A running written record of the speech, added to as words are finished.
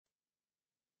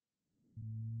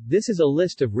This is a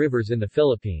list of rivers in the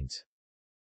Philippines.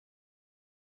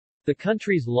 The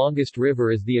country's longest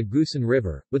river is the Agusan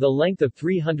River, with a length of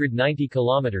 390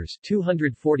 kilometers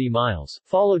 240 miles,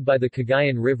 followed by the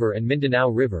Cagayan River and Mindanao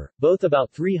River, both about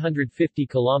 350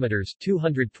 kilometers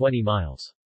 220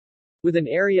 miles. With an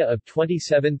area of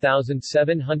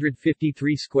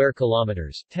 27,753 square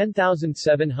kilometers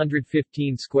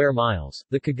 10,715 square miles,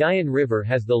 the Cagayan River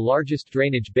has the largest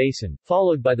drainage basin,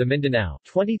 followed by the Mindanao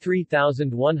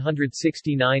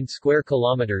 23,169 square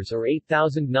kilometers or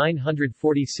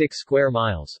 8,946 square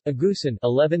miles, Agusan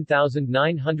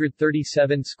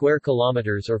 11,937 square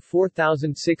kilometers or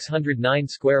 4,609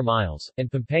 square miles,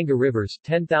 and Pampanga Rivers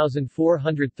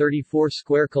 10,434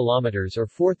 square kilometers or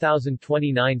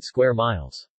 4,029 square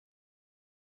miles.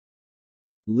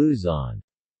 Luzon.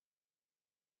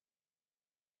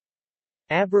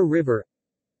 Abra River,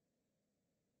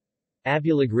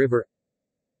 Abulag River,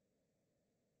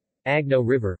 Agno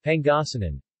River,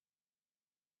 Pangasinan,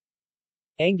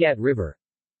 Angat River,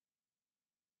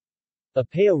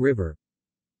 Apayao River,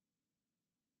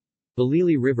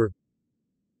 Balili River,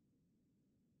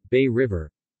 Bay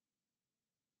River,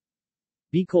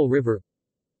 Bicol River,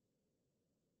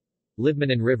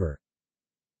 Libmanan River,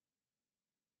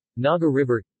 Naga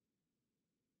River,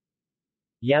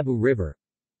 Yabu River,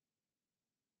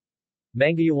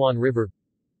 Mangayawan River,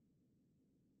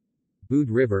 Bood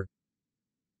River,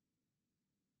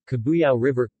 Cabuyao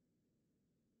River,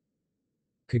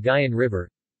 Cagayan River,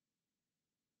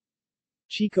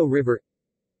 Chico River,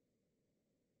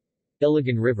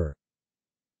 Iligan River,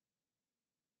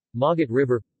 Magat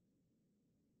River,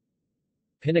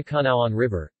 Pinakanawan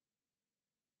River,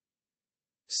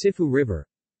 Sifu River,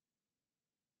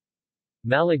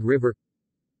 Malig River,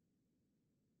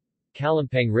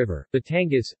 Kalampang River,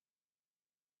 Batangas,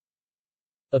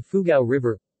 Ifugao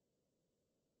River,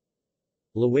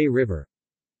 Laway River,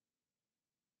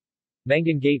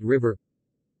 Mangangate River,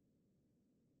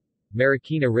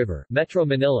 Marikina River, Metro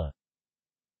Manila,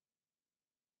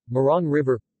 Morong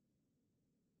River,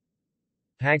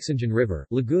 Pagsanjan River,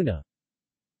 Laguna,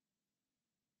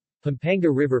 Pampanga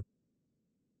River,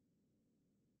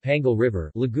 Pangal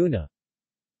River, Laguna,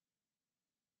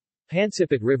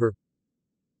 Pansipit River,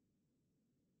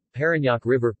 Parañaque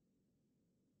River,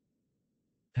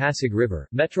 Pasig River,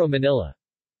 Metro Manila,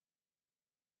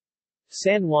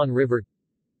 San Juan River,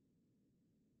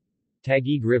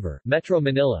 Taguig River, Metro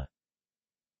Manila,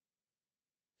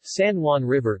 San Juan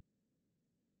River,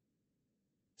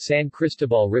 San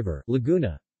Cristobal River,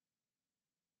 Laguna,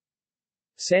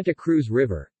 Santa Cruz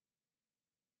River,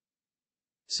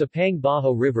 Sapang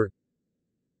Bajo River,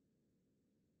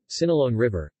 Sinaloan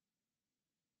River,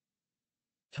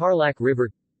 Tarlac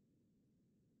River,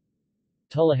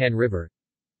 Tullahan River,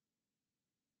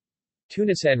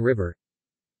 Tunasan River,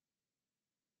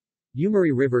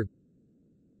 Umari River,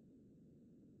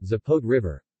 Zapote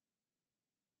River,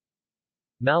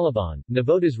 Malabon,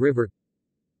 Navotas River,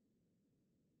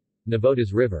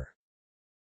 Navotas River.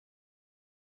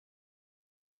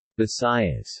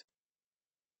 Visayas.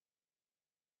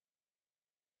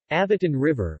 Abitan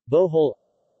River, Bohol,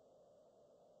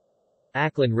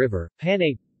 Aklan River,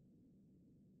 Panay,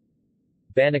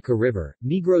 Banica River,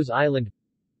 Negros Island,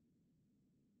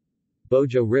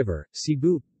 Bojo River,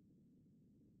 Cebu,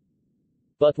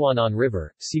 Butuanan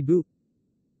River, Cebu,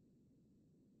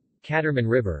 Catarman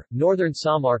River, Northern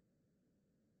Samar,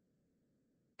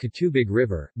 Catubig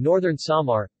River, Northern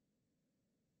Samar,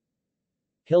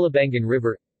 Hilabangan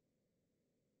River,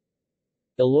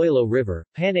 Iloilo River,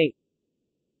 Panay,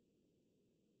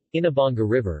 Inabanga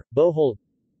River, Bohol,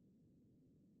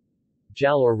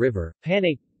 Jalor River,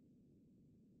 Panay,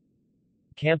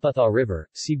 Campathaw River,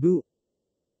 Cebu,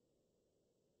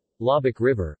 Labic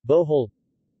River, Bohol,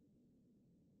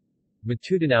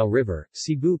 Matudanao River,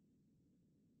 Cebu,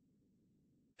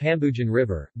 Pambujan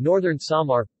River, Northern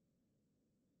Samar,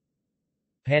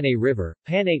 Panay River,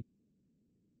 Panay,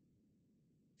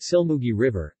 Silmugi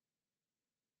River,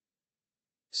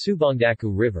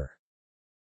 Subangdaku River.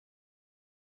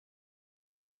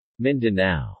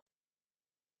 Mindanao.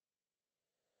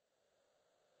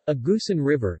 Agusan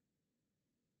River,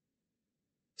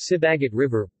 Sibagat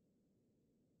River,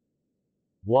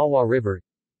 Wawa River,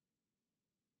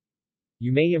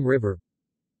 Umayam River,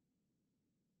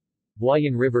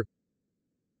 Buayan River,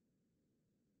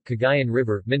 Cagayan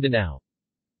River, Mindanao,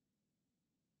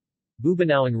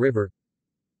 Bubanawan River,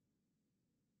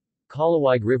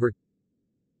 Kalawag River,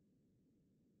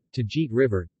 Tajit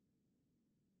River,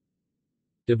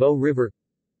 Davao River,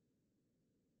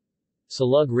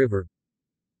 Salug River,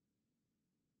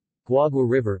 Guagua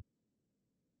River,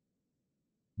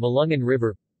 Malungan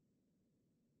River,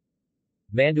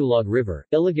 Mandulog River,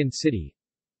 Iligan City.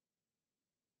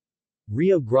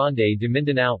 Rio Grande de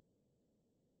Mindanao,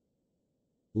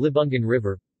 Libungan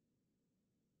River,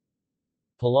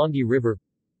 Palongi River,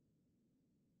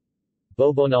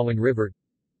 Bobonawan River,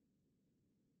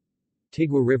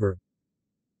 Tigwa River,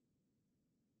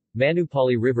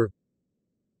 Manupali River,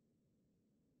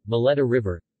 Maleta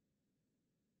River,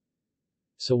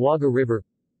 Sawaga River,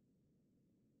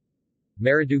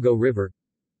 Maridugo River,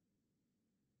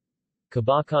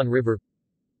 Cabacan River,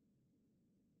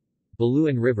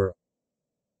 Baluan River,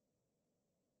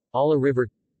 Ala River,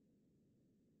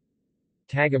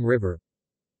 Tagam River,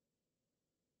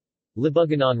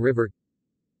 Libuganon River,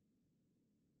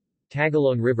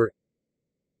 Tagalon River,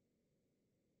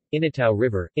 Initao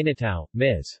River, Initao,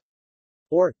 Ms.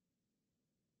 or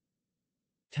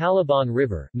Talaban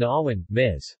River, Naawan,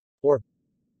 Ms. or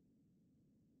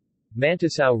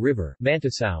Mantasao River,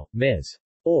 Mantasao, Ms.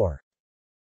 or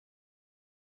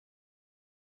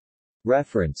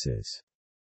References